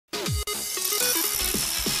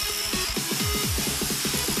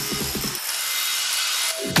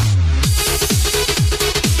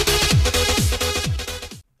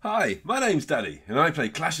Hi, my name's Daddy, and I play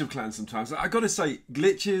Clash of Clans sometimes. I gotta say,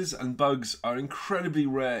 glitches and bugs are incredibly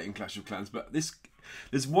rare in Clash of Clans, but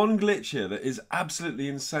there's one glitch here that is absolutely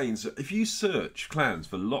insane. So if you search clans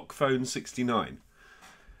for lockphone69,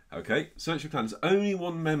 okay, search your clans, only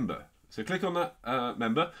one member. So click on that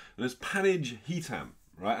member, and there's Panage Hitam,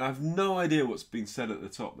 right? And I have no idea what's been said at the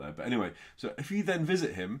top there, but anyway, so if you then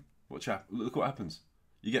visit him, look what happens.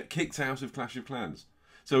 You get kicked out of Clash of Clans.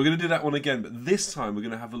 So we're going to do that one again, but this time we're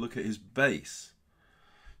going to have a look at his base.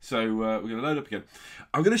 So we're going to load up again.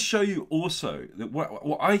 I'm going to show you also that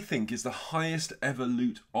what I think is the highest ever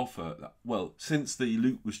loot offer, well, since the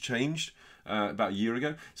loot was changed about a year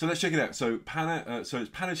ago. So let's check it out. So it's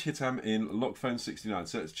Panage Hitam in Lockphone69.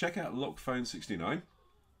 So let's check out Lockphone69.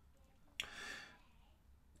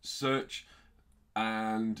 Search,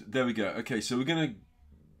 and there we go. Okay, so we're going to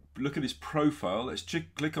look at his profile. Let's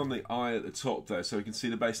click on the eye at the top there so we can see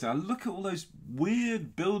the base. Now look at all those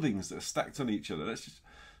weird buildings that are stacked on each other. Let's just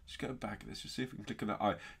go back. Let's just see if we can click on that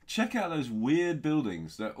eye. Check out those weird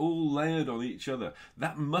buildings. They're all layered on each other.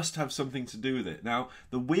 That must have something to do with it. Now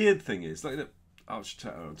the weird thing is, like the arch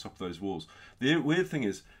tower on top of those walls. The weird thing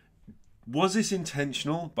is, was this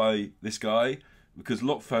intentional by this guy? Because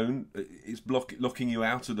Lockphone is locking you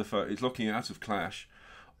out of it's locking you out of Clash.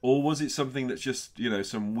 Or was it something that's just, you know,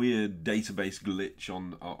 some weird database glitch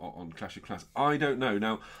on Clash of Clans? I don't know.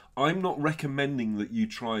 Now, I'm not recommending that you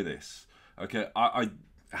try this. Okay, I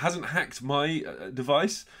hasn't hacked my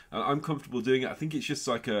device. I'm comfortable doing it. I think it's just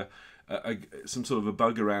like some sort of a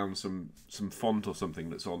bug around some font or something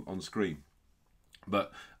that's on screen.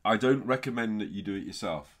 But I don't recommend that you do it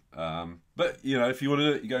yourself. But you know, if you want to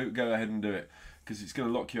do it, you go ahead and do it, because it's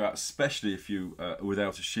going to lock you out, especially if you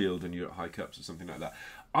without a shield and you're at high cups or something like that.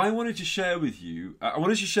 I wanted to share with you.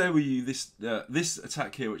 This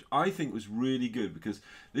attack here, which I think was really good, because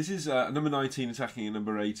this is number 19 attacking a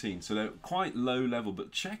number 18, so they're quite low level.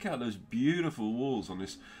 But check out those beautiful walls on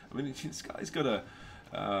this. I mean, this guy's got a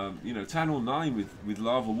you know, Town Hall 9 with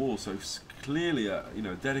lava walls, so it's clearly a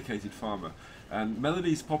dedicated farmer. And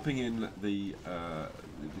Melody's popping in the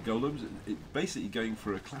golems. It basically going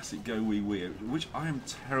for a classic go wee wee, which I am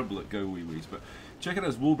terrible at go wee wees. But check out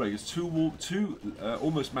those wall breakers. Two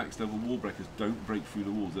almost max level wall breakers don't break through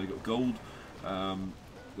the walls. They got gold.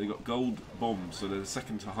 They got gold bombs, so they're the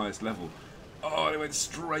second to highest level. Oh, they went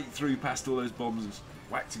straight through past all those bombs and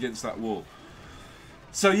whacked against that wall.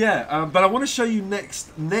 So yeah, but I want to show you next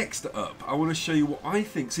up. I want to show you what I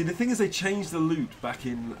think. See, the thing is, they changed the loot back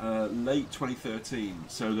in late 2013,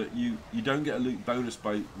 so that you don't get a loot bonus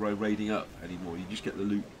by raiding up anymore. You just get the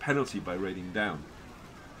loot penalty by raiding down.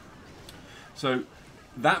 So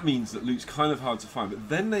that means that loot's kind of hard to find. But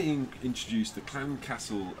then they introduced the clan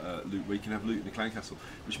castle loot, where you can have loot in the clan castle,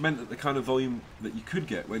 which meant that the kind of volume that you could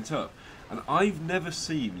get went up. And I've never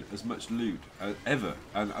seen as much loot ever,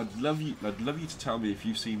 and I'd love you to tell me if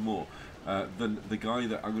you've seen more than the guy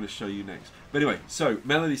that I'm going to show you next. But anyway, so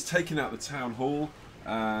Melody's taken out the town hall,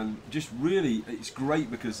 and just really, it's great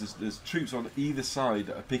because there's troops on either side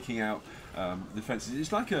that are picking out the fences.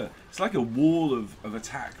 It's like a wall of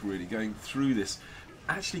attack, really, going through this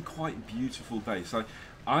actually quite beautiful base.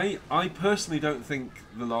 I personally don't think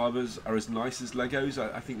the lavas are as nice as Legos.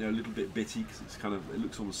 I think they're a little bit bitty, because it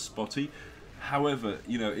looks almost spotty. However,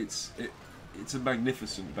 you know, it's a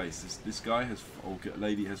magnificent base. This guy or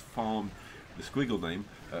lady has farmed, the squiggle name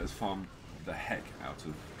has farmed the heck out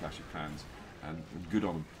of Clash of Clans, and good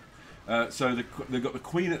on them. So they've got the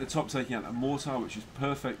queen at the top taking out that mortar, which is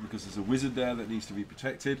perfect because there's a wizard there that needs to be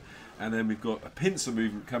protected. And then we've got a pincer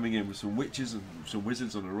movement coming in with some witches and some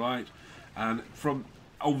wizards on the right. And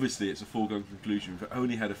obviously it's a foregone conclusion. We've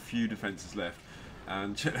only had a few defences left,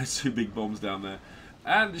 and there's two big bombs down there.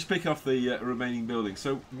 And just pick off the remaining buildings.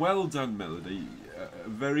 So well done, Melody. A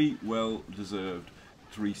very well deserved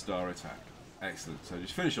 3-star attack. Excellent. So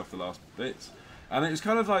just finish off the last bits. And it's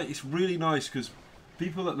kind of like, it's really nice because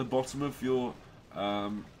people at the bottom of your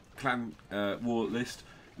clan war list,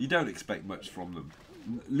 you don't expect much from them.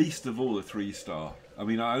 Least of all a 3-star. I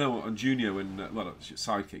mean, I know on Junior, well, it's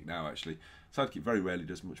Sidekick now actually. Sidekick very rarely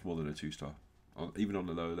does much more than a 2-star, even on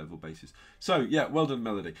the lower level basis. So yeah, well done,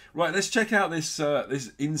 Melody. Right, let's check out this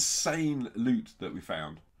this insane loot that we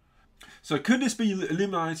found. So could this be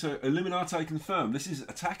Illuminati confirmed? This is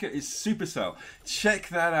attacker is supercell. Check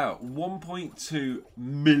that out. 1.2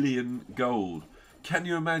 million gold. Can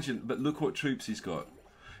you imagine? But look what troops he's got.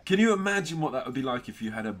 Can you imagine what that would be like if you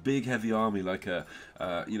had a big heavy army, like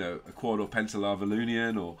you know, a quad or penta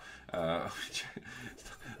Lavalunian, or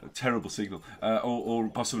terrible signal. Or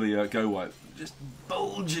possibly go white. Just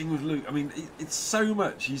bulging with loot. I mean, it's so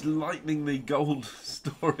much. He's lightening the gold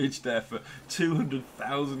storage there for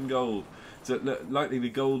 200,000 gold. So lightening the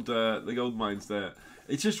gold mines there.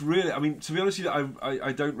 It's just really, I mean, to be honest with you,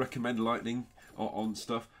 I don't recommend lightning on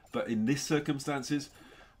stuff, but in this circumstances,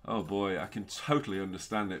 oh boy, I can totally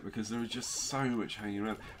understand it, because there is just so much hanging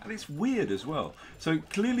around, and it's weird as well. So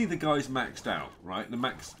clearly the guy's maxed out, right?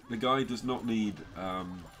 The guy does not need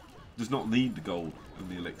the gold and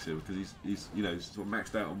the elixir, because he's you know, sort of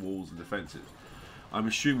maxed out on walls and defences. I'm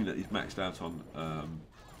assuming that he's maxed out on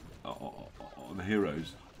the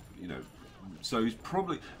heroes, you know. So he's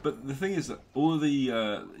probably, but the thing is that all of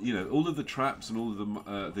the you know, all of the traps and all of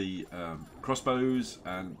the crossbows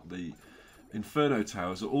and the Inferno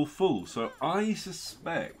towers are all full. So I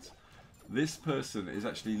suspect this person is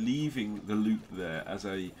actually leaving the loot there as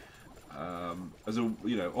a you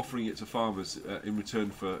know, offering it to farmers in return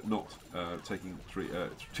for not taking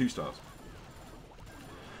 2 stars,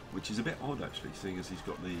 which is a bit odd actually, seeing as he's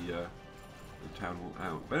got the town hall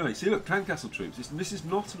out. But anyway, see, look, clan castle troops. This is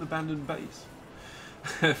not an abandoned base.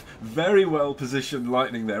 Very well positioned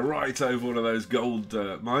lightning there, right over one of those gold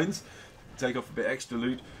mines. Take off a bit extra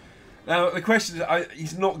loot. Now the question is,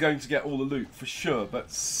 he's not going to get all the loot for sure, but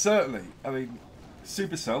certainly, I mean,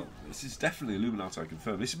 supercell. This is definitely Illuminati, I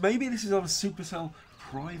confirm. Maybe this is on a supercell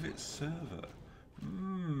private server.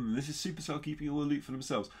 This is supercell keeping all the loot for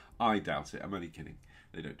themselves. I doubt it. I'm only kidding.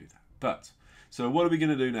 They don't do that. But so what are we going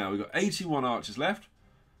to do now? We've got 81 archers left.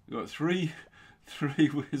 We've got three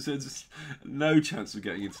wizards. No chance of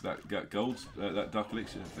getting into that gold, that dark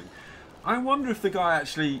elixir thing. I wonder if the guy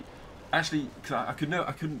actually, cause I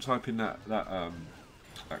couldn't type in that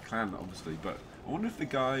clan obviously, but I wonder if the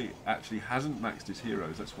guy actually hasn't maxed his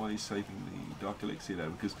heroes. That's why he's saving the dark elixir there,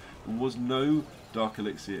 because there was no dark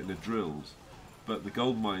elixir in the drills, but the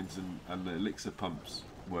gold mines and the elixir pumps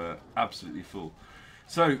were absolutely full.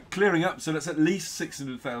 So clearing up, so that's at least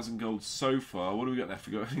 600,000 gold so far. What do we got left?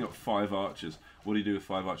 We've only got 5 archers. What do you do with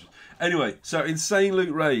 5 archers? Anyway, so insane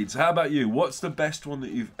loot raids. How about you? What's the best one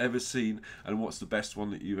that you've ever seen, and what's the best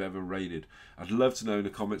one that you've ever raided? I'd love to know in the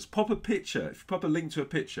comments. Pop a picture. If you pop a link to a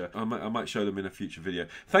picture, I might show them in a future video.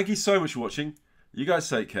 Thank you so much for watching. You guys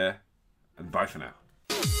take care, and bye for now.